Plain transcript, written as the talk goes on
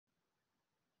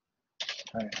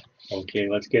Okay,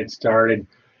 let's get started.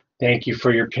 Thank you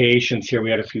for your patience here.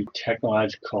 We had a few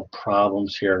technological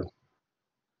problems here.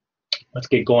 Let's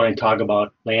get going and talk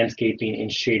about landscaping in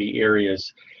shady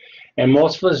areas. And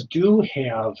most of us do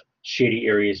have shady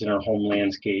areas in our home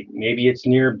landscape. Maybe it's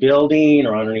near a building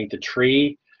or underneath a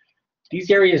tree.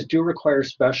 These areas do require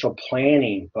special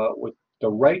planning, but with the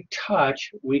right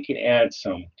touch, we can add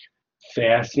some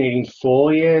fascinating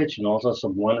foliage and also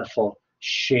some wonderful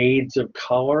shades of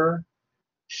color.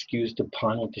 Excuse the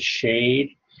pun with the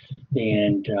shade.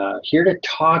 And here to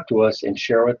talk to us and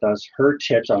share with us her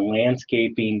tips on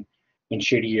landscaping in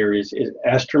shady areas is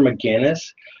Esther McGinnis.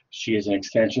 She is an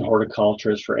extension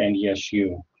horticulturist for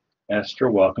NDSU. Esther,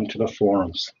 welcome to the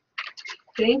forums.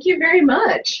 Thank you very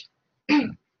much.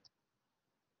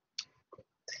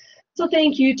 So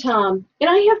thank you, Tom. And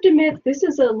I have to admit, this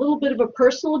is a little bit of a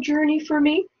personal journey for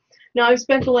me. Now, I've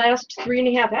spent the last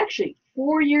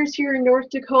 4 years here in North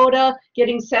Dakota,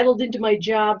 getting settled into my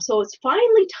job. So it's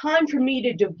finally time for me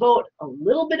to devote a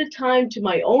little bit of time to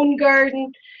my own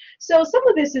garden. So some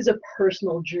of this is a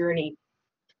personal journey.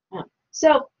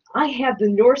 So I have the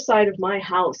north side of my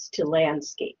house to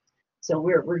landscape. So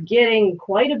we're getting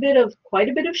quite a bit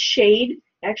of shade,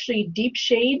 actually deep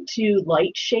shade to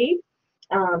light shade.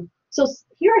 So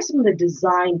here are some of the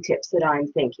design tips that I'm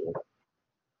thinking.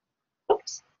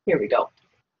 Oops, here we go.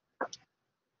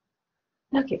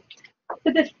 Okay,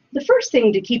 but the first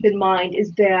thing to keep in mind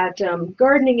is that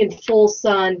gardening in full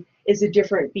sun is a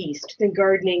different beast than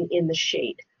gardening in the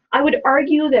shade. I would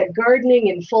argue that gardening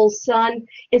in full sun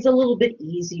is a little bit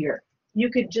easier. You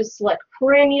could just select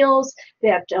perennials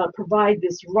that provide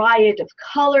this riot of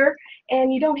color,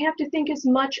 and you don't have to think as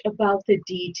much about the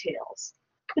details.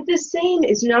 But the same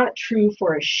is not true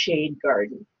for a shade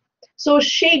garden. So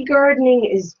shade gardening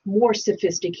is more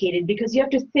sophisticated because you have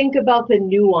to think about the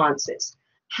nuances.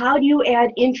 How do you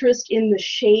add interest in the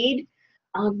shade?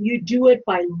 You do it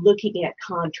by looking at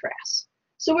contrast.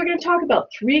 So we're going to talk about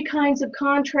 3 kinds of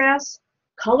contrast: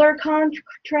 color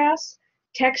contrast,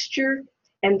 texture,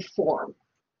 and form.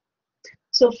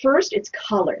 So first, it's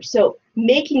color. So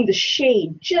making the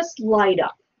shade just light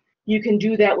up. You can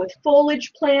do that with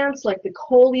foliage plants like the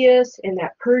coleus and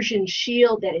that Persian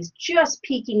shield that is just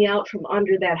peeking out from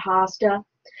under that hosta.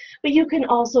 But you can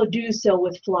also do so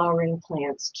with flowering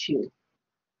plants too.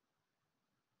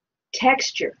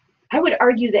 Texture. I would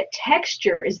argue that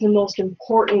texture is the most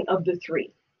important of the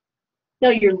 3. Now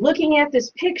you're looking at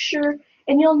this picture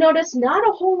and you'll notice not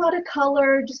a whole lot of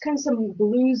color, just kind of some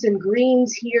blues and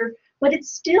greens here, but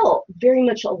it's still very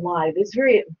much alive. It's a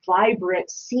very vibrant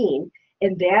scene.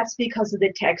 And that's because of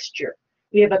the texture.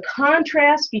 We have a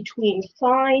contrast between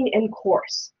fine and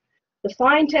coarse. The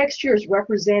fine texture is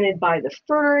represented by the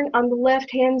fern on the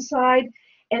left-hand side,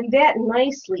 and that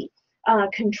nicely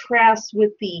contrasts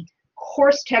with the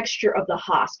coarse texture of the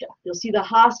hosta. You'll see the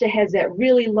hosta has that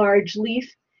really large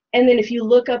leaf, and then if you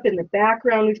look up in the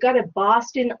background, we've got a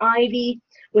Boston ivy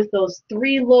with those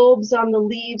 3 lobes on the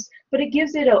leaves, but it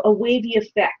gives it a wavy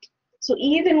effect. So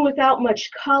even without much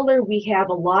color, we have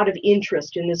a lot of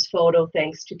interest in this photo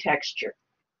thanks to texture.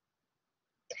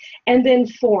 And then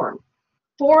form.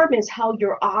 Form is how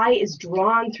your eye is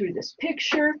drawn through this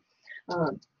picture.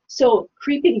 So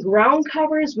creeping ground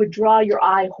covers would draw your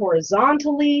eye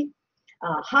horizontally.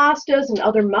 Hostas and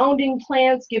other mounding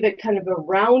plants give it kind of a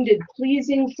rounded,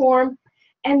 pleasing form.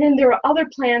 And then there are other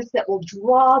plants that will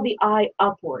draw the eye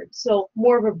upward. So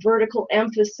more of a vertical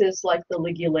emphasis like the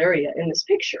Ligularia in this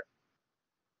picture.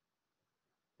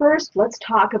 First, let's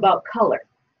talk about color.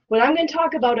 Well, I'm going to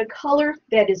talk about a color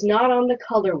that is not on the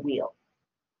color wheel,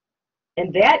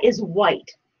 and that is white.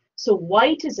 So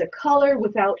white is a color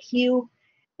without hue,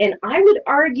 and I would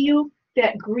argue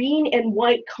that green and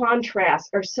white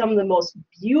contrasts are some of the most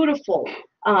beautiful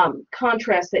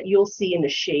contrasts that you'll see in a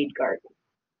shade garden.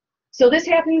 So this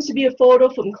happens to be a photo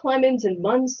from Clemens and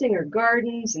Munsinger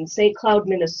Gardens in St. Cloud,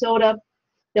 Minnesota.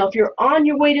 Now, if you're on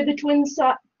your way to the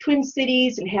Twin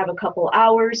Cities and have a couple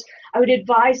hours, I would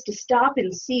advise to stop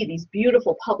and see these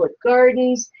beautiful public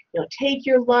gardens, take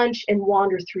your lunch and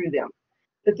wander through them.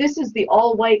 But this is the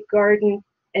all-white garden,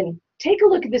 and take a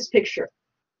look at this picture.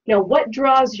 Now, what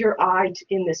draws your eye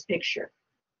in this picture?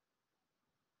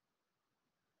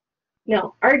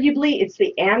 Now, arguably, it's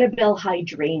the Annabelle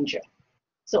hydrangea.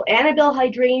 So Annabelle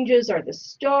hydrangeas are the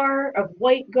star of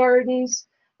white gardens.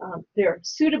 They're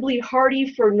suitably hardy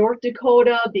for North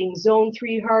Dakota, being zone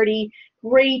 3 hardy,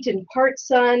 great in part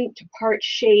sun to part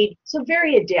shade, so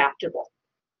very adaptable.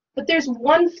 But there's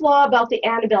one flaw about the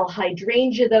Annabelle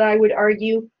hydrangea that I would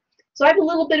argue. So I have a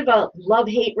little bit of a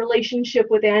love-hate relationship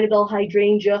with Annabelle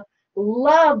hydrangea.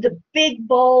 Love the big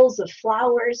balls of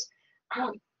flowers,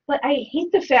 but I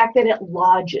hate the fact that it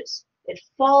lodges. It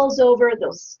falls over.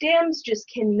 Those stems just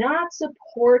cannot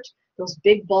support those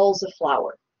big balls of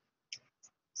flower.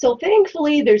 So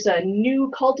thankfully, there's a new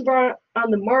cultivar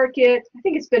on the market. I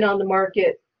think it's been on the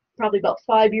market probably about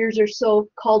 5 years or so,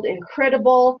 called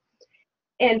Incredible.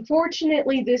 And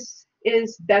fortunately, this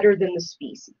is better than the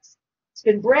species. It's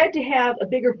been bred to have a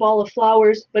bigger ball of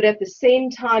flowers, but at the same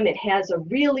time, it has a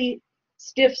really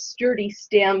stiff, sturdy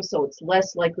stem, so it's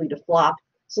less likely to flop.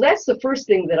 So that's the first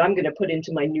thing that I'm going to put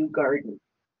into my new garden.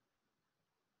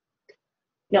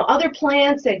 Now, other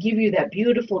plants that give you that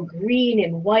beautiful green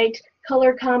and white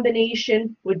color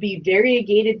combination would be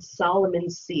variegated Solomon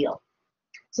seal.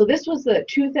 So this was the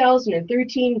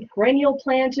 2013 Perennial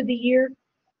Plant of the Year.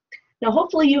 Now,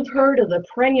 hopefully you've heard of the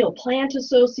Perennial Plant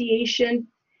Association.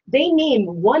 They name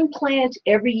one plant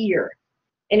every year,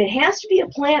 and it has to be a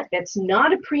plant that's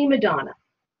not a prima donna.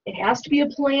 It has to be a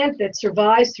plant that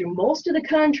survives through most of the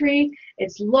country,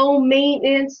 it's low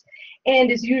maintenance, and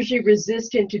is usually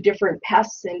resistant to different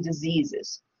pests and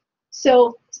diseases.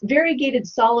 So variegated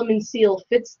Solomon seal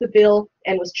fits the bill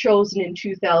and was chosen in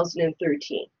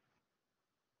 2013.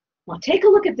 Now take a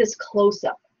look at this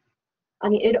close-up. I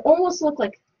mean, it almost looked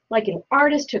like an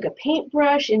artist took a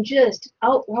paintbrush and just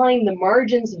outlined the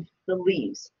margins of the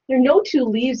leaves. There are no two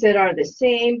leaves that are the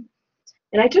same.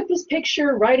 And I took this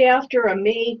picture right after a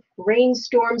May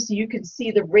rainstorm so you could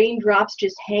see the raindrops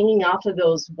just hanging off of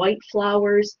those white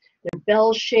flowers. They're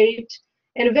bell-shaped,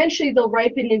 and eventually they'll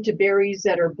ripen into berries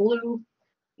that are blue.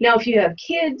 Now, if you have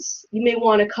kids, you may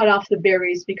want to cut off the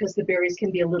berries because the berries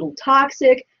can be a little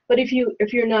toxic. But if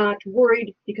you're not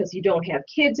worried because you don't have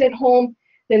kids at home,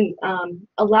 then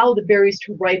allow the berries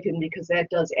to ripen because that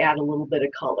does add a little bit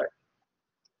of color.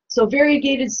 So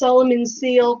variegated Solomon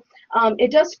seal.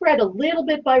 It does spread a little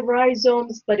bit by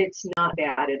rhizomes, but it's not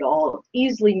bad at all,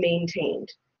 easily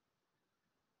maintained.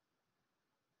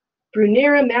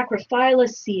 Brunera macrophylla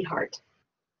sea heart.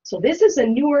 So this is a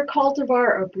newer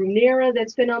cultivar of Brunera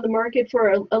that's been on the market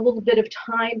for a little bit of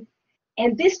time,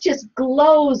 and this just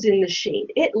glows in the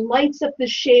shade. It lights up the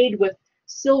shade with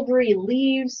silvery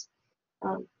leaves.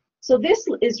 So this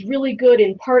is really good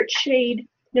in part shade.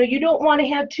 Now, you don't want to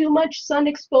have too much sun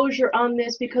exposure on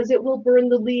this because it will burn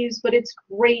the leaves, but it's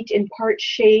great in part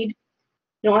shade.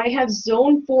 Now, I have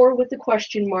zone 4 with the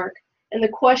question mark, and the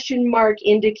question mark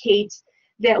indicates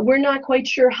that we're not quite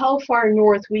sure how far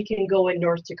north we can go in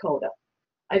North Dakota.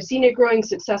 I've seen it growing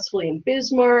successfully in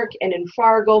Bismarck and in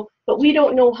Fargo, but we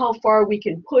don't know how far we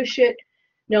can push it.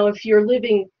 Now, if you're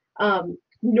living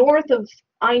north of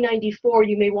I-94,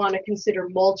 you may want to consider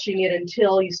mulching it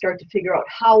until you start to figure out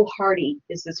how hardy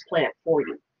is this plant for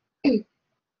you.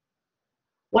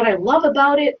 What I love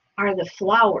about it are the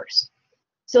flowers.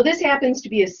 So this happens to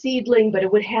be a seedling, but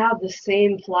it would have the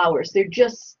same flowers. They're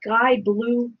just sky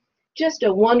blue, just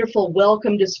a wonderful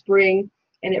welcome to spring,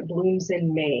 and it blooms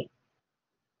in May.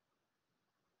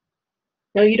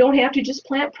 Now, you don't have to just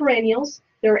plant perennials.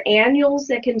 There are annuals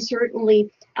that can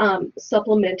certainly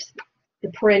supplement the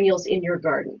perennials in your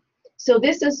garden. So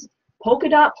this is polka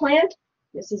dot plant.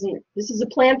 This is a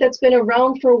plant that's been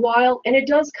around for a while, and it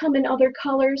does come in other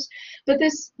colors, but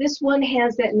this one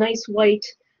has that nice white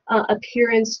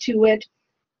appearance to it.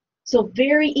 So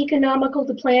very economical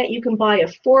to plant. You can buy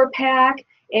a 4-pack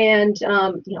and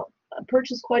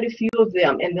purchase quite a few of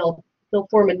them, and they'll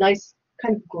form a nice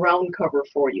kind of ground cover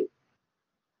for you.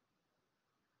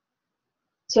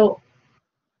 So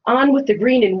on with the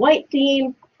green and white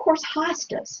theme, of course,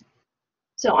 hostas.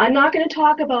 So I'm not going to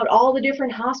talk about all the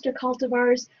different hosta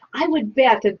cultivars. I would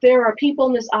bet that there are people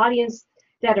in this audience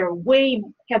that have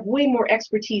way more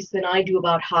expertise than I do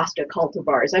about hosta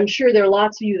cultivars. I'm sure there are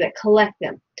lots of you that collect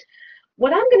them.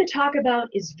 What I'm going to talk about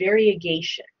is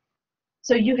variegation.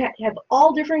 So you have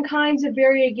all different kinds of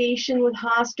variegation with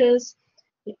hostas.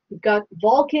 You've got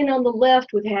Vulcan on the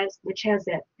left, which has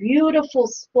that beautiful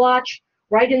splotch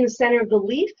right in the center of the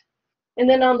leaf. And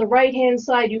then on the right-hand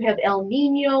side, you have El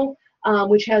Nino,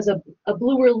 which has a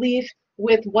bluer leaf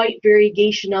with white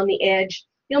variegation on the edge.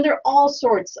 You know, there are all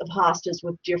sorts of hostas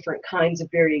with different kinds of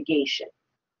variegation.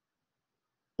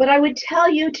 But I would tell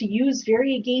you to use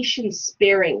variegation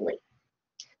sparingly.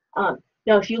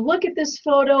 Now, if you look at this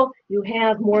photo, you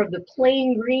have more of the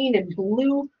plain green and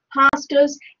blue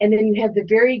hostas, and then you have the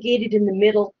variegated in the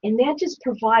middle, and that just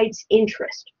provides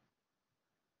interest.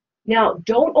 Now,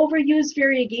 don't overuse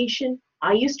variegation.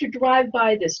 I used to drive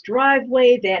by this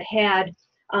driveway that had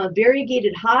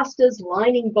variegated hostas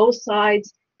lining both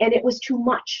sides, and it was too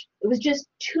much. It was just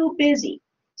too busy.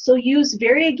 So use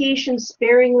variegation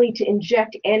sparingly to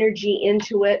inject energy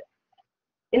into it.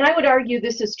 And I would argue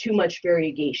this is too much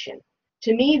variegation.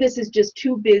 To me, this is just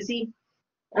too busy.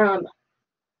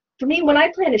 For me, when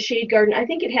I plant a shade garden, I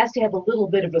think it has to have a little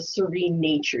bit of a serene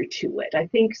nature to it. I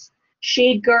think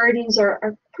shade gardens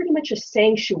are pretty much a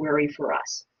sanctuary for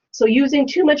us. So using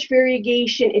too much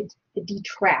variegation, it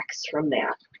detracts from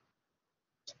that.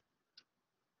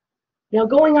 Now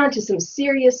going on to some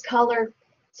serious color.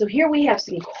 So here we have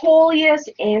some coleus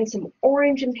and some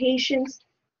orange impatiens.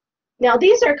 Now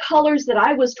these are colors that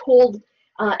I was told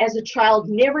as a child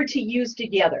never to use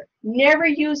together. Never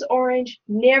use orange,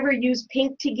 never use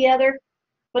pink together.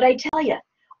 But I tell you,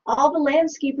 all the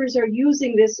landscapers are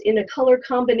using this in a color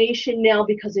combination now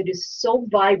because it is so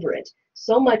vibrant,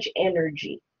 so much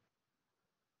energy.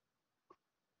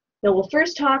 Now we'll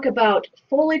first talk about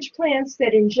foliage plants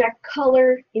that inject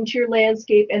color into your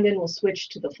landscape, and then we'll switch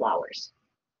to the flowers.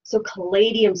 So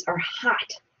caladiums are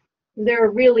hot.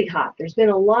 They're really hot. There's been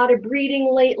a lot of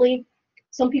breeding lately.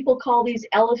 Some people call these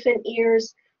elephant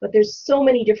ears, but there's so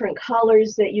many different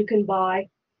colors that you can buy.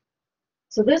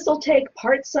 So this will take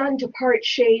part sun to part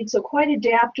shade, so quite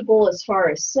adaptable as far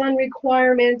as sun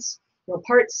requirements. Well,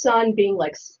 part sun being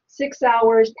like 6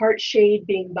 hours, part shade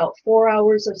being about 4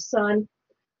 hours of sun.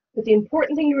 But the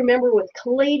important thing to remember with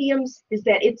caladiums is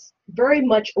that it's very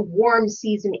much a warm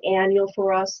season annual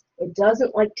for us. It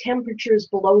doesn't like temperatures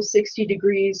below 60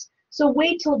 degrees. So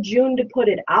wait till June to put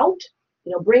it out.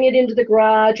 Bring it into the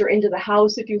garage or into the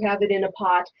house if you have it in a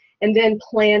pot, and then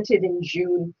plant it in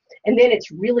June. And then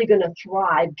it's really going to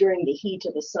thrive during the heat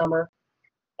of the summer.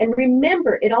 And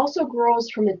remember, it also grows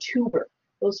from a tuber.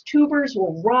 Those tubers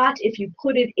will rot if you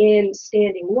put it in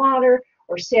standing water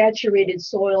or saturated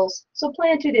soils, so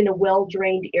plant it in a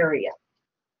well-drained area.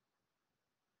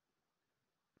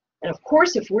 And of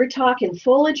course, if we're talking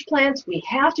foliage plants, we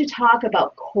have to talk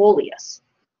about coleus.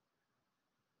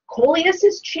 Coleus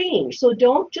has changed, so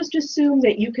don't just assume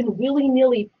that you can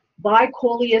willy-nilly buy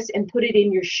coleus and put it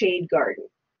in your shade garden.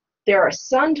 There are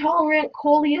sun-tolerant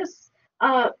coleus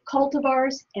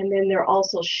cultivars, and then they're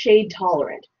also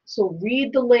shade-tolerant. So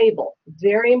read the label.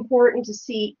 Very important to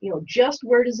see, just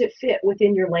where does it fit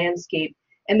within your landscape,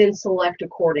 and then select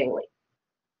accordingly.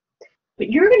 But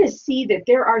you're going to see that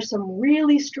there are some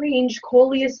really strange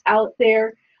coleus out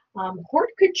there.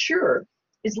 Horticulture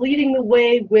is leading the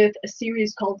way with a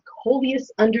series called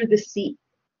Coleus Under the Sea.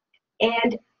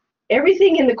 And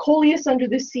everything in the Coleus Under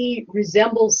the Sea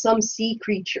resembles some sea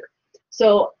creature.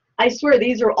 So I swear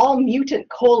these are all mutant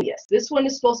coleus. This one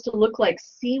is supposed to look like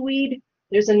seaweed.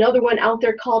 There's another one out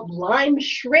there called lime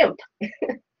shrimp.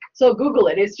 So Google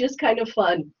it, it's just kind of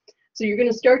fun. So you're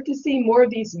going to start to see more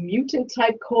of these mutant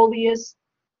type coleus.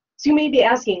 So you may be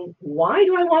asking, why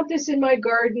do I want this in my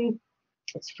garden?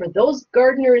 It's for those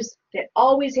gardeners that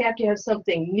always have to have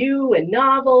something new and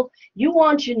novel. You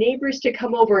want your neighbors to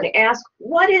come over and ask,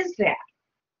 what is that?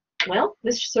 Well,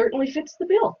 this certainly fits the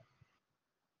bill.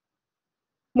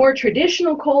 More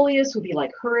traditional coleus would be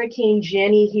like Hurricane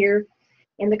Jenny here.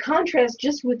 And the contrast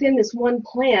just within this one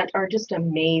plant are just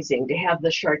amazing. To have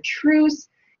the chartreuse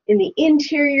in the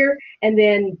interior, and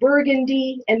then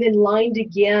burgundy, and then lined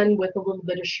again with a little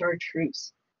bit of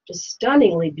chartreuse. Just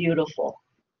stunningly beautiful.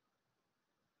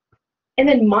 And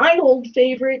then my old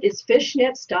favorite is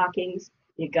fishnet stockings.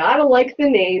 You gotta like the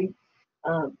name.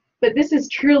 But this is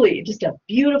truly just a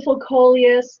beautiful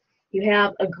coleus. You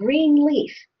have a green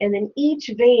leaf, and then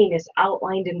each vein is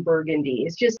outlined in burgundy.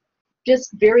 It's just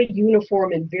very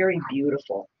uniform and very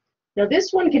beautiful. Now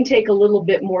this one can take a little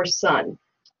bit more sun.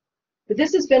 But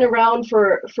this has been around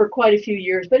for quite a few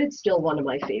years, but it's still one of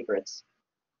my favorites.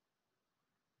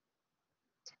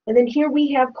 And then here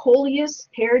we have coleus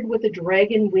paired with a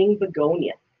dragon wing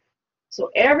begonia. So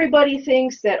everybody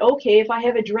thinks that, okay, if I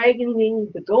have a dragon wing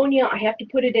begonia, I have to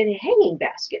put it in a hanging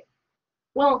basket.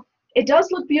 Well, it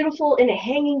does look beautiful in a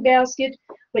hanging basket,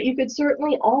 but you could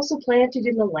certainly also plant it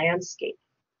in the landscape.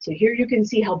 So here you can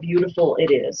see how beautiful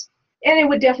it is. And it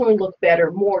would definitely look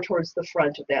better more towards the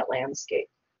front of that landscape.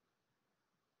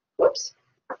 Whoops.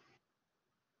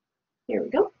 Here we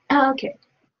go. Okay.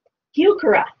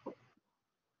 Heuchera.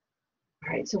 All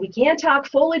right, so we can't talk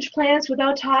foliage plants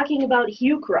without talking about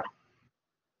heuchera.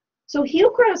 So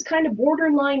heuchera is kind of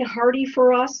borderline hardy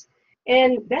for us,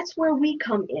 and that's where we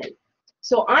come in.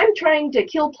 So I'm trying to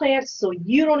kill plants so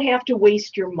you don't have to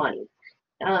waste your money.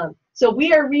 So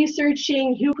we are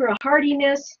researching heuchera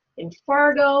hardiness in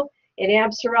Fargo, in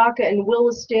Absaraka, and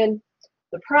Williston.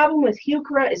 The problem with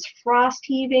heuchera is frost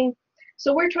heaving,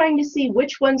 so we're trying to see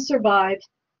which ones survive.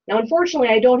 Now, unfortunately,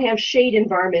 I don't have shade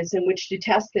environments in which to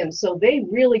test them, so they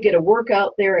really get a work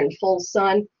out there in full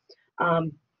sun.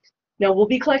 Now, we'll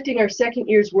be collecting our second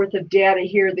year's worth of data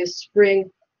here this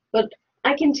spring, but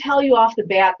I can tell you off the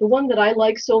bat, the one that I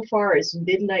like so far is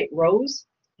Midnight Rose.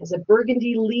 It has a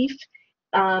burgundy leaf,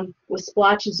 with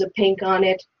splotches of pink on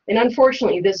it. And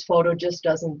unfortunately, this photo just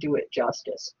doesn't do it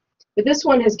justice. But this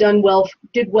one has did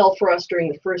well for us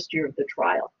during the first year of the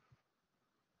trial.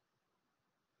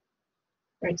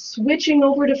 Right, switching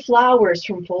over to flowers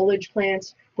from foliage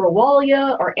plants,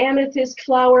 Growallia or amethyst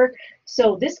flower.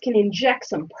 So this can inject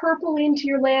some purple into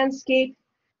your landscape.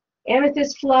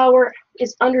 Amethyst flower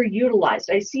is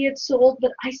underutilized. I see it sold,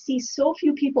 but I see so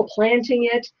few people planting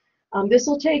it. This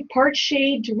will take part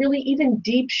shade to really even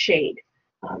deep shade.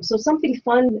 So something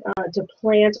fun to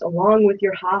plant along with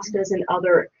your hostas and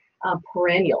other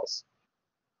perennials.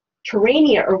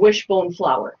 Terrania or wishbone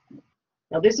flower.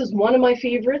 Now this is one of my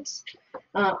favorites.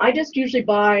 I just usually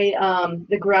buy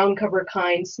the ground cover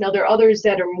kinds. Now there are others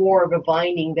that are more of a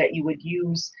vining that you would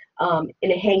use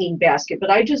in a hanging basket, but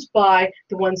I just buy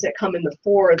the ones that come in the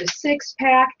 4 or the 6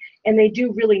 pack, and they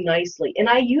do really nicely. And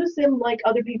I use them like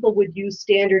other people would use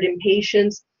standard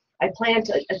impatiens. I plant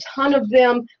a ton of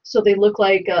them so they look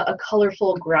like a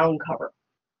colorful ground cover.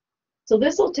 So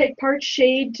this will take part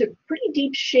shade to pretty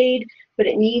deep shade, but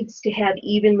it needs to have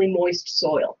evenly moist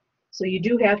soil. So you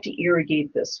do have to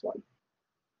irrigate this one.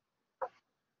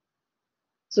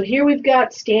 So here we've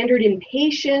got standard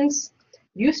impatiens.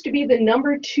 Used to be the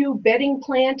 #2 bedding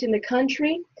plant in the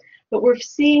country, but we're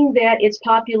seeing that its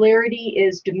popularity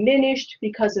is diminished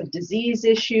because of disease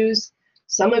issues.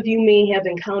 Some of you may have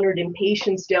encountered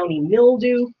impatiens downy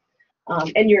mildew,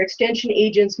 and your extension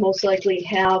agents most likely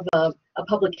have a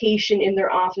publication in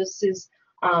their offices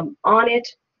on it.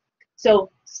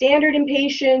 So standard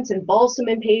impatiens and balsam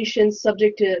impatiens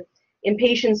subject to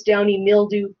impatiens downy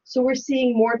mildew. So we're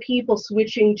seeing more people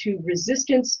switching to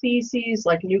resistant species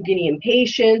like New Guinea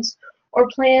impatiens, or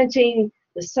planting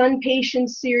the Sun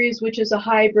Patience series, which is a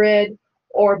hybrid,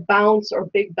 or Bounce or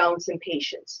Big Bounce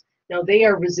impatiens. Now they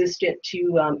are resistant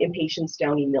to impatiens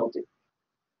downy mildew.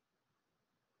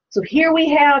 So here we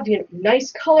have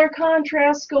nice color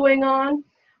contrast going on,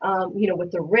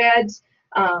 with the reds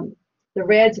and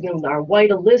then our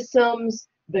white alyssums,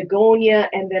 begonia,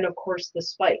 and then of course the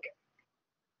spike.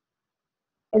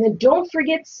 And then don't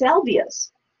forget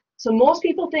salvias. So most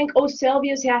people think, oh,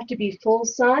 salvias have to be full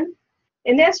sun.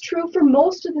 And that's true for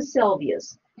most of the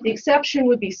salvias. The exception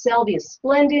would be Salvia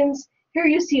splendens. Here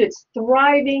you see it's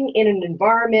thriving in an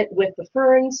environment with the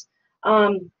ferns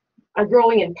are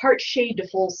growing in part shade to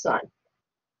full sun.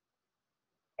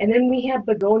 And then we have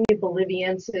Begonia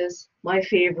boliviensis, my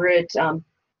favorite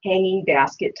hanging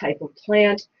basket type of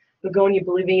plant. Begonia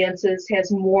boliviensis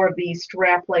has more of these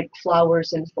strap-like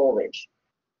flowers and foliage.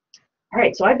 All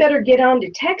right, so I better get on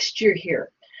to texture here.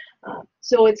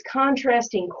 So it's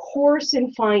contrasting coarse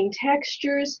and fine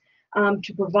textures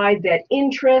to provide that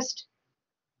interest.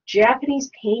 Japanese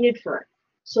painted fern.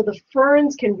 So the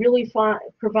ferns can really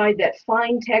provide that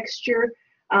fine texture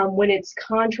when it's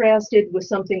contrasted with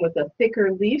something with a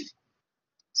thicker leaf.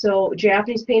 So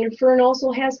Japanese painted fern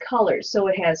also has colors. So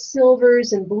it has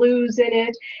silvers and blues in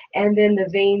it, and then the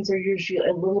veins are usually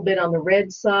a little bit on the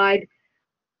red side.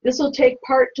 This will take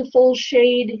part to full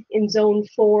shade in zone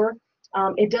 4.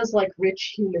 It does like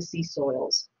rich humusy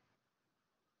soils.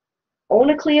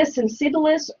 Onoclea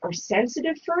sensibilis or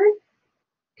sensitive fern.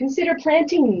 Consider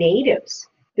planting natives.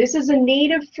 This is a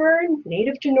native fern,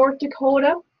 native to North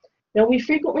Dakota. Now we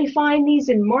frequently find these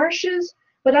in marshes,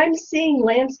 but I'm seeing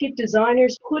landscape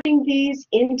designers putting these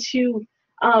into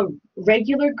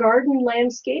regular garden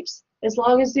landscapes. As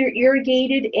long as they're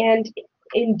irrigated and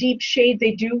in deep shade,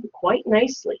 they do quite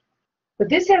nicely. But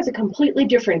this has a completely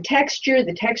different texture,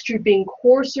 the texture being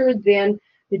coarser than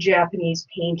the Japanese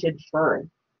painted fern.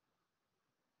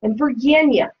 And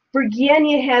Virginia.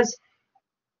 Virginia has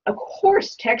a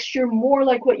coarse texture, more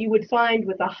like what you would find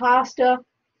with a hosta.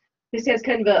 This has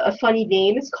kind of a funny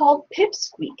name. It's called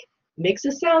pipsqueak. Makes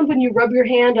a sound when you rub your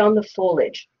hand on the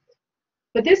foliage.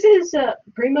 But this is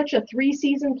pretty much a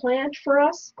 3-season plant for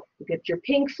us. You get your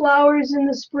pink flowers in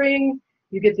the spring,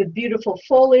 you get the beautiful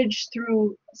foliage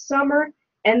through summer,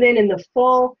 and then in the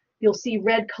fall, you'll see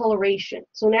red coloration.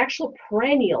 So an actual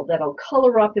perennial that'll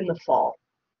color up in the fall.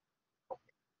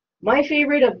 My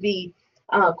favorite of the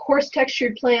coarse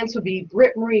textured plants would be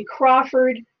Britt Marie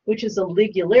Crawford, which is a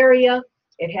ligularia.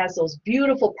 It has those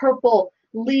beautiful purple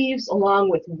leaves along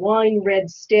with wine red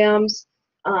stems.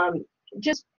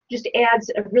 Just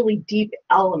adds a really deep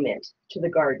element to the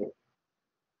garden.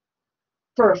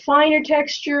 For a finer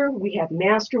texture, we have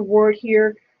masterwort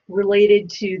here related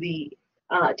to the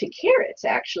to carrots.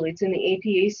 Actually, it's in the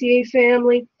Apiaceae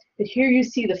family. But here you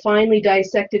see the finely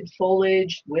dissected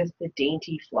foliage with the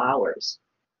dainty flowers.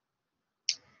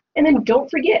 And then don't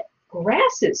forget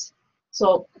grasses.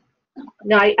 So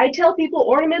now I tell people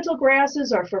ornamental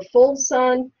grasses are for full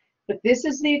sun, but this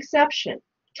is the exception.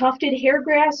 Tufted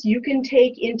hairgrass you can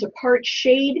take into part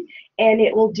shade and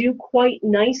it will do quite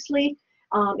nicely.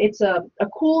 It's a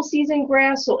cool season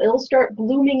grass, so it'll start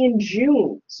blooming in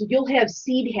June. So you'll have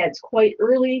seed heads quite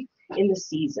early in the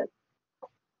season.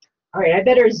 All right, I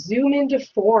better zoom into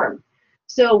form.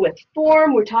 So with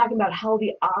form, we're talking about how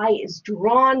the eye is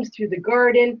drawn through the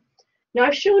garden. Now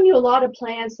I've shown you a lot of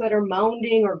plants that are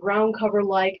mounding or ground cover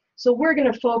like, so we're going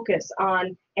to focus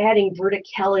on adding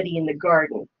verticality in the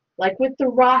garden, like with the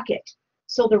rocket.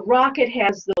 So the rocket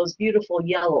has those beautiful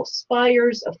yellow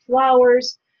spires of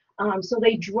flowers, so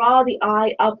they draw the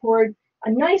eye upward,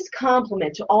 a nice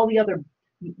complement to all the other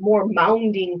more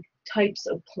mounding types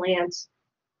of plants.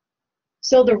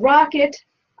 So the rocket,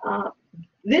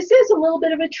 this is a little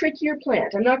bit of a trickier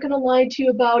plant. I'm not going to lie to you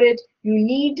about it. You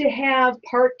need to have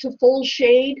part to full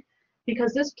shade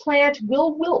because this plant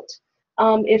will wilt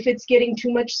if it's getting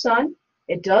too much sun.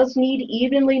 It does need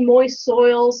evenly moist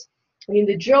soils. I mean,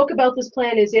 the joke about this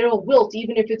plant is it'll wilt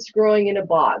even if it's growing in a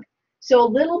bog. So a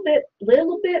little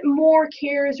bit more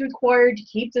care is required to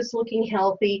keep this looking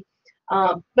healthy.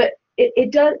 But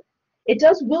it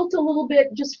does wilt a little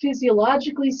bit, just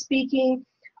physiologically speaking,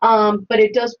 but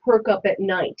it does perk up at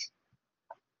night.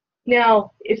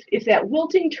 Now, if that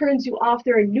wilting turns you off,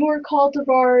 there are newer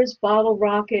cultivars, Bottle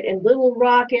Rocket and Little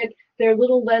Rocket. They're a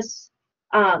little less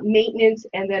maintenance,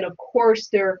 and then of course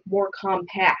they're more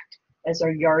compact as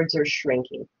our yards are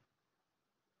shrinking.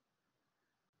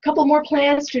 A couple more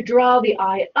plants to draw the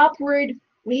eye upward.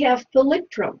 We have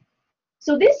Thalictrum.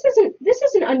 So this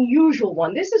is an unusual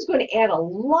one. This is going to add a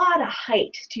lot of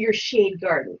height to your shade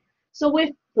garden. So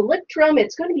with Thalictrum,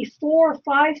 it's going to be 4 or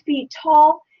 5 feet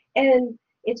tall, and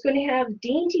it's going to have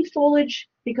dainty foliage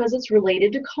because it's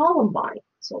related to columbine.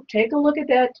 So take a look at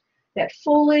that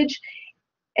foliage,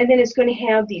 and then it's going to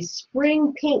have these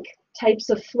spring pink types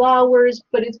of flowers,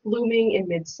 but it's blooming in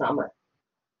midsummer.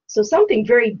 So something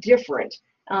very different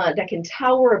that can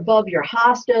tower above your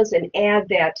hostas and add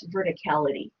that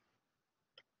verticality.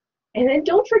 And then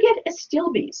don't forget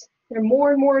astilbes. There are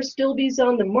more and more astilbes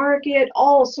on the market,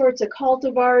 all sorts of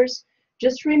cultivars.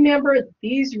 Just remember,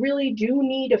 these really do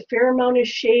need a fair amount of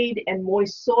shade and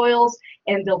moist soils,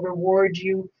 and they'll reward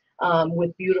you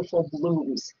with beautiful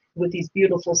blooms, with these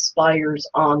beautiful spires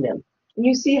on them. And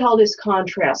you see how this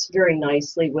contrasts very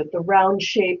nicely with the round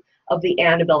shape of the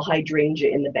Annabelle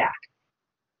hydrangea in the back.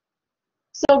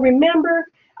 So remember,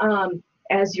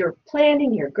 as you're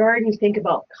planning your garden, think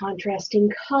about contrasting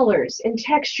colors and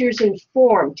textures and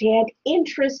form to add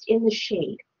interest in the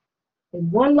shade.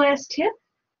 And one last tip,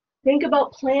 think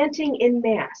about planting in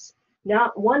mass,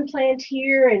 not one plant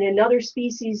here and another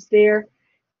species there.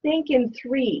 Think in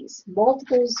threes,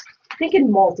 multiples, think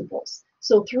in multiples.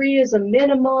 So 3 is a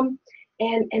minimum,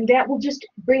 and that will just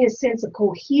bring a sense of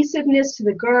cohesiveness to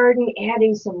the garden,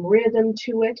 adding some rhythm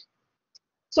to it.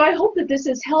 So I hope that this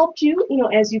has helped you,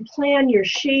 as you plan your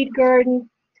shade garden.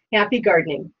 Happy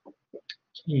gardening.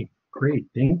 Okay, great.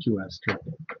 Thank you, Esther.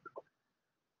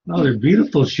 Oh, they're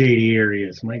beautiful shady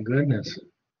areas. My goodness.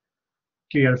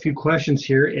 Okay, got a few questions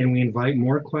here, and we invite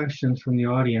more questions from the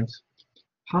audience.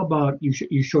 How about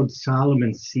you showed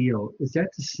Solomon's seal? Is that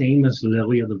the same as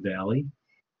Lily of the Valley?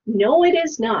 No, it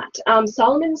is not.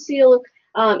 Solomon's seal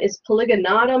is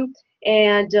polygonatum,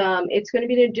 and it's going to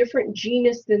be in a different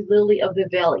genus than Lily of the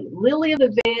Valley. Lily of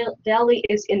the Valley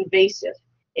is invasive.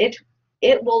 It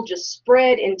will just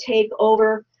spread and take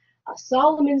over.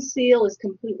 Solomon's seal is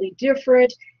completely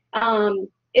different.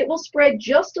 It will spread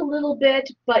just a little bit,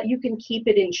 but you can keep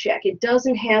it in check. It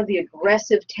doesn't have the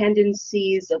aggressive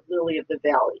tendencies of Lily of the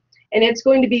Valley. And it's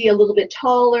going to be a little bit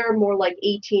taller, more like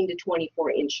 18 to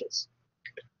 24 inches.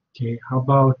 Okay, how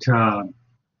about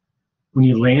when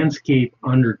you landscape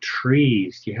under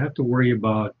trees, do you have to worry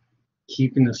about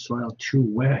keeping the soil too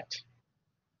wet,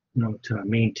 to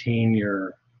maintain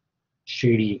your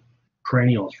shady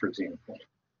perennials, for example?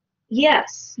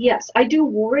 Yes, I do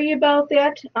worry about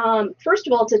that. First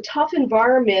of all, it's a tough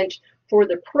environment for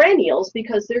the perennials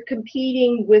because they're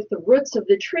competing with the roots of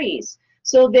the trees.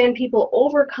 So then people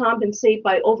overcompensate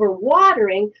by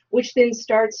overwatering, which then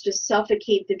starts to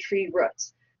suffocate the tree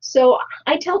roots. So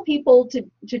I tell people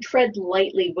to tread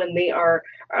lightly when they are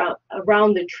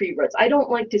around the tree roots. I don't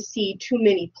like to see too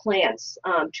many plants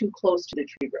too close to the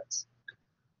tree roots.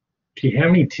 Do you have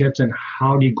any tips on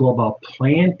how do you go about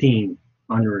planting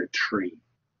under a tree?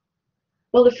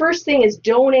 Well, the first thing is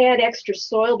don't add extra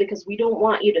soil because we don't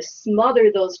want you to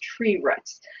smother those tree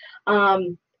roots.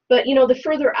 But the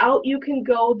further out you can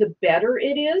go, the better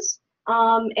it is,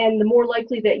 and the more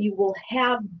likely that you will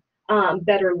have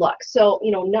better luck. So,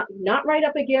 not right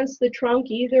up against the trunk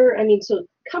either. I mean, so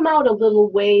come out a little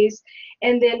ways,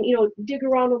 and then dig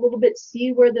around a little bit,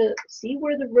 see where the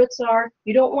roots are.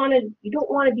 You don't want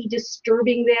to be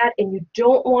disturbing that, and you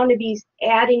don't want to be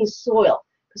adding soil,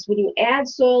 because when you add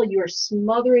soil, you are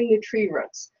smothering the tree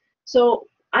roots. So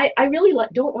I really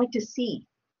don't like to see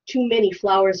too many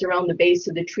flowers around the base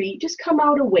of the tree. Just come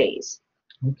out a ways.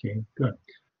 Okay, good.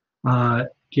 Do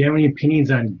you have any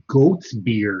opinions on goat's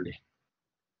beard?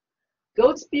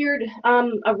 Goat's beard,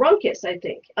 a runkus, I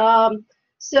think.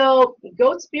 So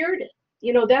goat's beard,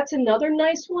 that's another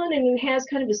nice one, and it has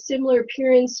kind of a similar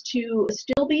appearance to a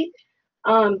stilby.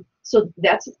 So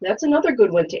that's another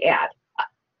good one to add.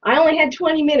 I only had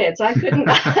 20 minutes. I couldn't.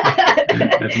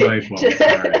 That's my fault.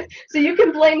 Sorry. So you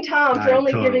can blame Tom for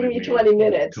only giving me 20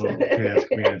 minutes. Total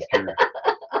taskmaster.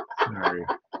 Sorry.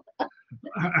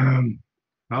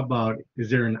 How about,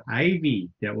 is there an ivy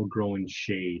that will grow in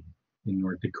shade in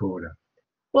North Dakota?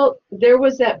 Well, there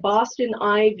was that Boston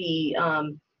ivy.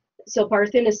 So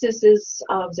Parthenocissus,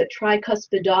 was it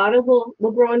tricuspidata,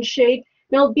 will grow in shade.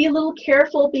 Now, be a little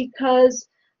careful, because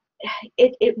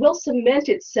it will cement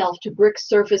itself to brick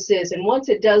surfaces, and once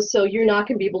it does so, you're not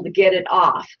going to be able to get it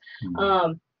off.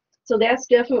 So that's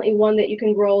definitely one that you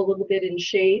can grow a little bit in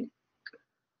shade.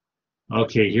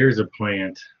 Okay, here's a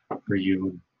plant for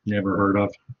you. Never heard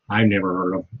of. I've never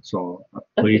heard of. So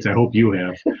please, I hope you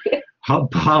have. How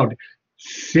about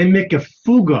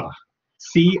Cimicafuga?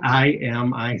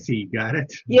 C-I-M-I-C. Got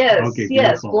it? Yes, okay,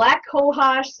 yes. beautiful. Black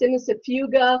cohosh,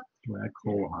 Cimicafuga. Black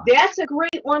cohosh. That's a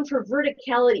great one for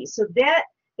verticality. So that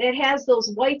has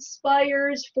those white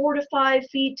spires, 4 to 5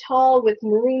 feet tall with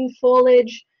maroon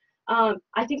foliage.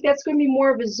 I think that's going to be more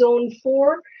of a zone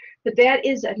 4, but that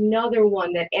is another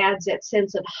one that adds that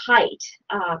sense of height.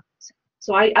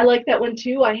 So I like that one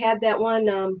too. I had that one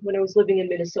when I was living in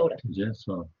Minnesota. Yes.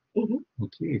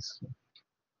 Okay. So,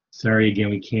 sorry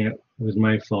again, we can't. It was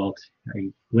my fault.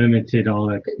 I limited all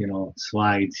the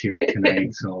slides here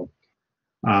tonight. So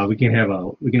we can have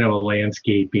a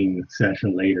landscaping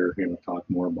session later. Talk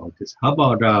more about this. How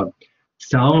about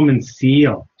Solomon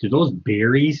seal? Do those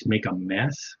berries make a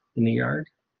mess in the yard?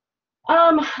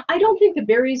 I don't think the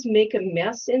berries make a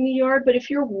mess in the yard, but if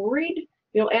you're worried,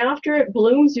 after it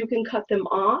blooms, you can cut them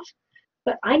off.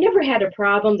 But I never had a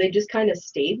problem. They just kind of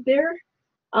stayed there.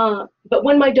 But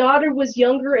when my daughter was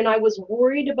younger and I was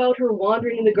worried about her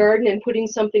wandering in the garden and putting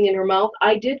something in her mouth,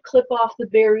 I did clip off the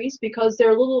berries because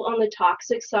they're a little on the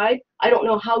toxic side. I don't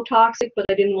know how toxic, but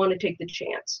I didn't want to take the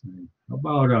chance. How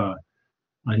about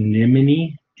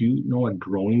anemone? Do you know what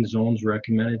growing zones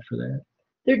recommended for that?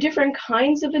 There are different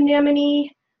kinds of anemone.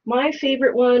 My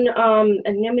favorite one,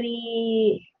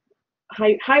 anemone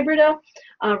hybrida,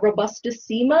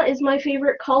 robustissima is my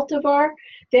favorite cultivar.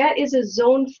 That is a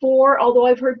zone 4, although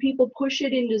I've heard people push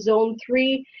it into zone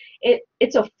 3.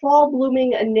 It's a fall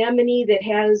blooming anemone that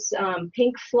has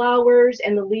pink flowers,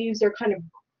 and the leaves are kind of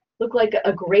look like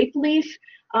a grape leaf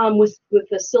with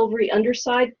the silvery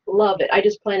underside. Love it. I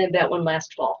just planted that one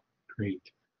last fall. Great.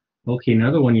 Okay,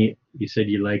 another one you said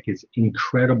you like is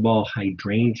incredible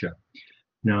hydrangea.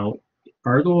 Now,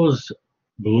 are those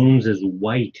blooms as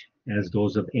white as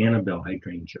those of Annabelle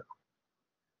hydrangea?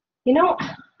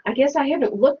 I guess I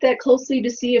haven't looked that closely to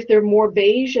see if they're more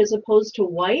beige as opposed to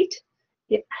white.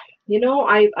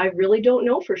 I really don't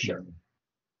know for sure.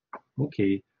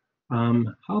 Okay. How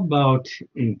about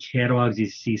in catalogs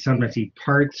you sometimes see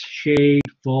parts shade,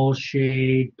 full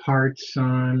shade, parts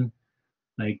sun?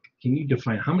 Like, can you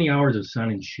define how many hours of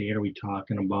sun and shade are we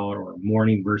talking about, or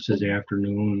morning versus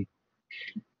afternoon?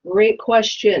 Great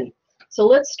question. So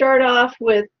let's start off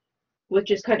with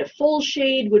just kind of full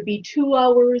shade would be 2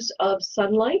 hours of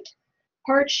sunlight.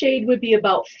 Part shade would be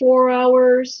about 4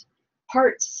 hours.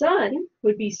 Part sun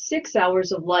would be 6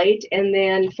 hours of light, and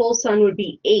then full sun would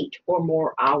be 8 or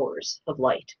more hours of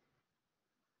light.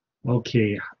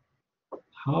 Okay.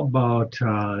 How about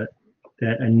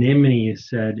that anemone you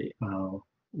said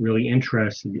really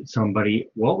interested somebody.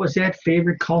 What was that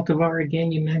favorite cultivar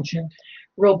again you mentioned?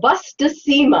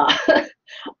 Robustissima.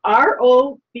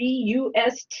 Robustissima.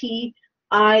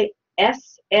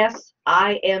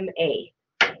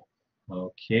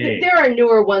 Okay. There are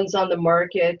newer ones on the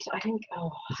market. I think.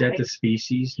 Is that the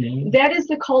species name? That is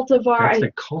the cultivar. That's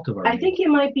the cultivar. I think it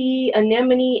might be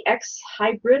Anemone X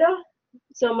hybrida.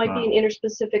 So it might be an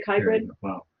interspecific hybrid.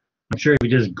 Wow. I'm sure if you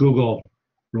just Google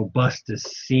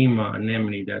Robustissima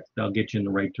anemone, that'll get you in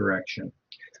the right direction.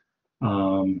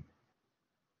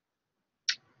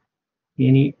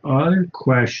 Any other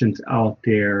questions out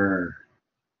there?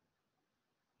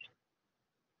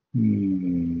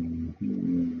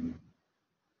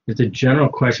 There's a general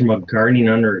question about gardening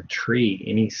under a tree.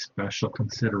 Any special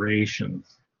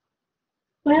considerations?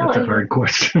 Well, That's a hard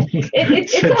question.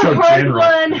 It's a so hard general.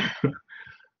 one.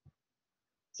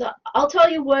 So I'll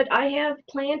tell you what I have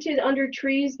planted under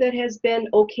trees that has been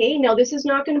okay. Now this is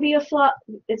not going to be a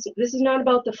this is not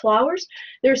about the flowers.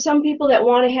 There are some people that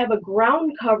want to have a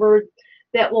ground cover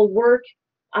that will work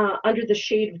under the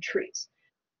shade of trees.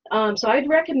 So I'd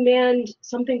recommend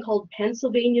something called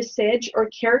Pennsylvania sedge or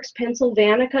Carex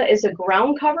pennsylvanica as a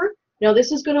ground cover. Now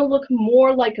this is going to look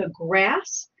more like a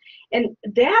grass, and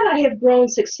that I have grown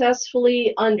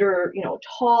successfully under, you know,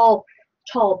 tall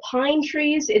pine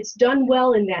trees. It's done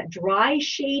well in that dry,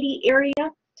 shady area.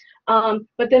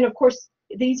 But then, of course,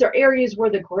 these are areas where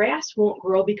the grass won't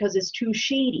grow because it's too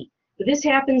shady. But this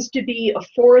happens to be a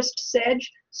forest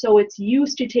sedge, so it's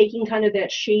used to taking kind of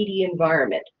that shady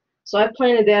environment. So I've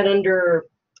planted that under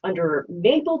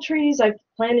maple trees. I've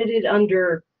planted it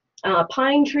under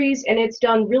pine trees, and it's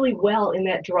done really well in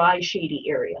that dry, shady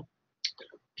area.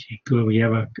 Okay, good. We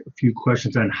have a few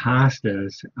questions on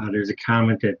hostas. There's a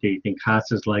comment that they think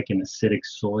hostas like an acidic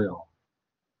soil.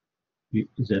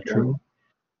 Is that true?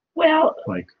 Well,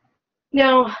 like,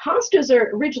 now hostas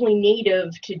are originally native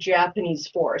to Japanese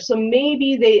forests, so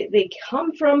maybe they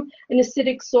come from an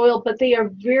acidic soil, but they are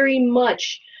very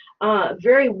much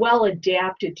very well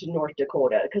adapted to North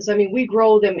Dakota, because I mean we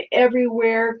grow them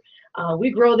everywhere.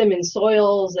 We grow them in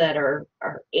soils that are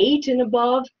 8 and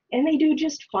above, and they do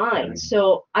just fine.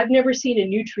 So I've never seen a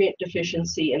nutrient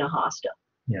deficiency in a hosta.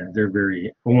 Yeah, they're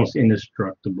very almost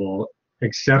indestructible,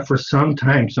 except for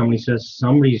sometimes somebody says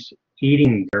somebody's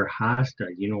eating their hosta.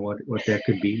 You know what that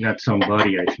could be? Not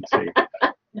somebody, I should say.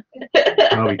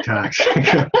 Probably toxic.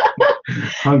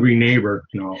 Hungry neighbor.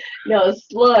 No,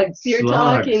 slugs. You're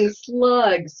talking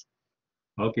slugs.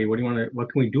 Okay, what can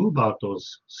we do about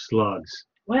those slugs?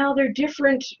 Well, they're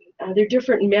different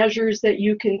measures that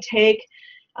you can take.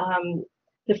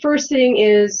 The first thing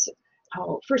is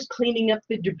first cleaning up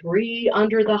the debris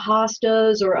under the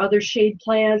hostas or other shade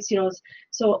plants.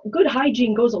 So good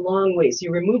hygiene goes a long way. So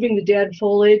you're removing the dead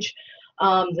foliage.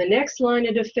 The next line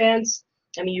of defense,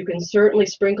 I mean, you can certainly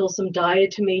sprinkle some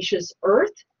diatomaceous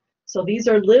earth. So these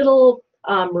are little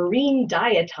marine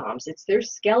diatoms. It's their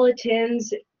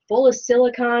skeletons full of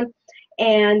silicon,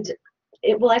 and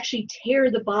it will actually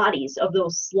tear the bodies of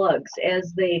those slugs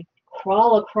as they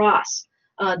crawl across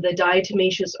the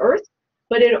diatomaceous earth.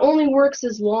 But it only works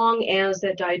as long as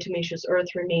that diatomaceous earth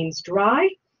remains dry.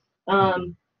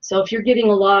 So if you're getting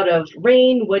a lot of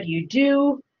rain, what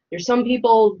do? There's some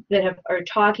people that are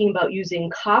talking about using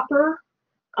copper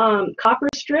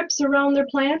strips around their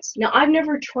plants. Now, I've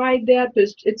never tried that, but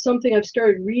it's something I've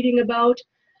started reading about.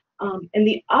 And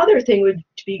the other thing would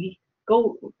be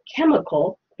go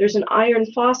chemical. There's an iron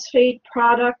phosphate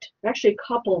product, actually a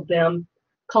couple of them,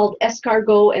 called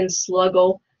escargot and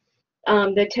sluggo,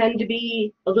 that tend to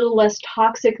be a little less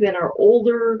toxic than our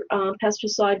older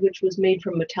pesticide, which was made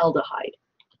from metaldehyde.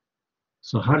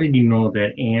 So how did you know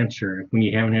that answer when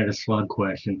you haven't had a slug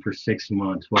question for 6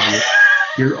 months? Well,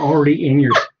 you're already in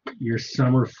your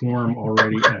summer form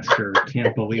already, Esther.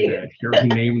 Can't believe that. You're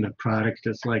naming the products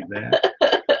just like that.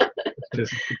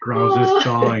 Just the ground's just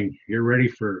thawing. You're ready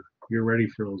for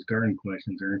those garden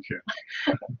questions, aren't you?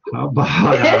 How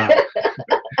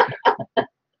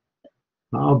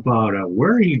about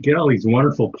where do you get all these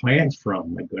wonderful plants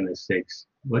from? My goodness sakes!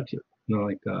 Do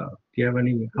you have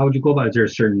any? How would you go about it? Is there a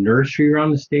certain nursery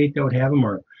around the state that would have them,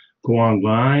 or go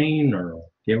online, or do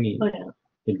you have any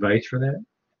advice for that?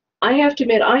 I have to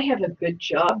admit, I have a good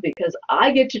job because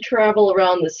I get to travel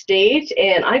around the state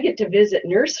and I get to visit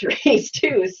nurseries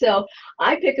too. So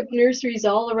I pick up nurseries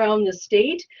all around the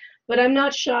state, but I'm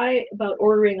not shy about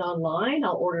ordering online.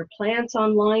 I'll order plants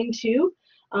online too.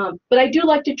 But I do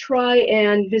like to try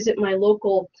and visit my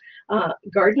local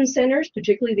garden centers,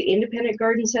 particularly the independent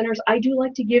garden centers. I do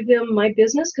like to give them my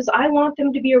business because I want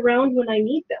them to be around when I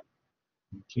need them.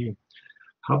 Okay.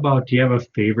 How about, do you have a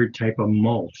favorite type of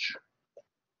mulch?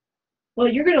 Well,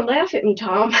 you're going to laugh at me,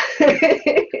 Tom.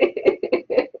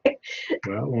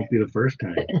 Well, it won't be the first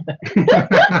time.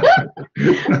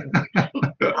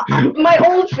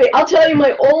 I'll tell you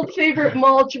my old favorite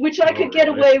mulch, which I could get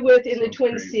away with in the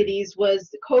Twin Cities, was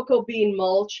the cocoa bean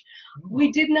mulch. We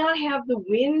did not have the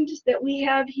wind that we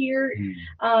have here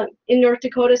in North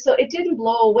Dakota, so it didn't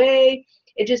blow away.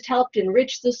 It just helped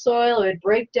enrich the soil. It would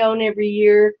break down every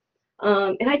year.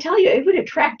 And I tell you, it would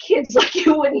attract kids like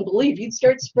you wouldn't believe. You'd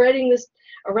start spreading this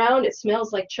around. It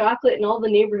smells like chocolate, and all the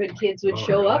neighborhood kids would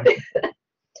show up.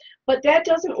 But that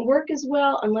doesn't work as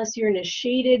well unless you're in a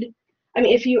shaded.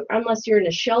 Unless you're in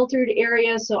a sheltered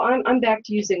area. So I'm back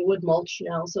to using wood mulch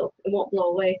now, so it won't blow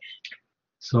away.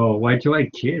 So why'd you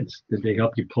like kids? Did they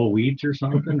help you pull weeds or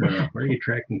something? Or what are you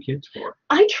attracting kids for?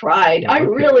 I tried. I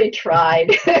really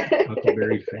tried.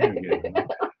 Huckleberry fan again.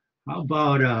 Huh? How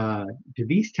about, do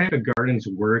these type of gardens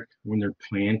work when they're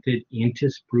planted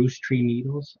into spruce tree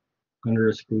needles under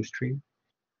a spruce tree?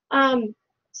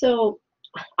 So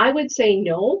I would say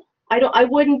no. I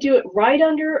wouldn't do it right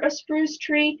under a spruce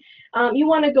tree. You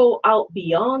want to go out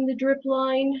beyond the drip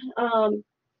line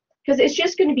because it's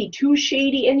just going to be too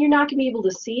shady and you're not going to be able to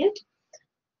see it.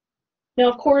 Now,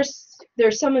 of course,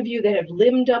 there's some of you that have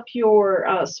limbed up your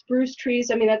spruce trees.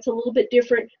 I mean, that's a little bit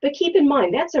different. But keep in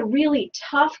mind, that's a really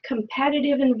tough,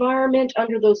 competitive environment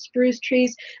under those spruce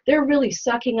trees. They're really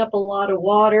sucking up a lot of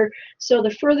water. So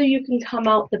the further you can come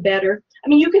out, the better. I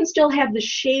mean, you can still have the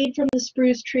shade from the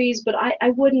spruce trees, but I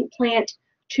wouldn't plant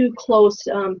too close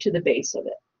to the base of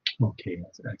it. Okay,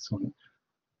 that's excellent.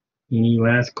 Any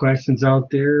last questions out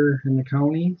there in the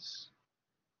counties?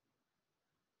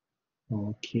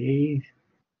 Okay,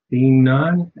 being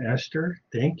none, Esther,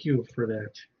 thank you for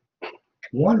that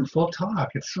wonderful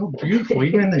talk. It's so beautiful.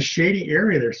 Even in the shady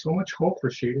area, there's so much hope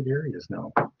for shaded areas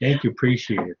now. Thank you,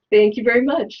 appreciate it. Thank you very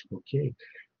much. Okay,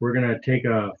 we're gonna take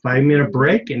a 5-minute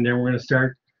break and then we're gonna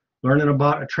start learning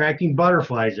about attracting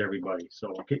butterflies, everybody.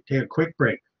 So take a quick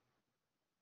break.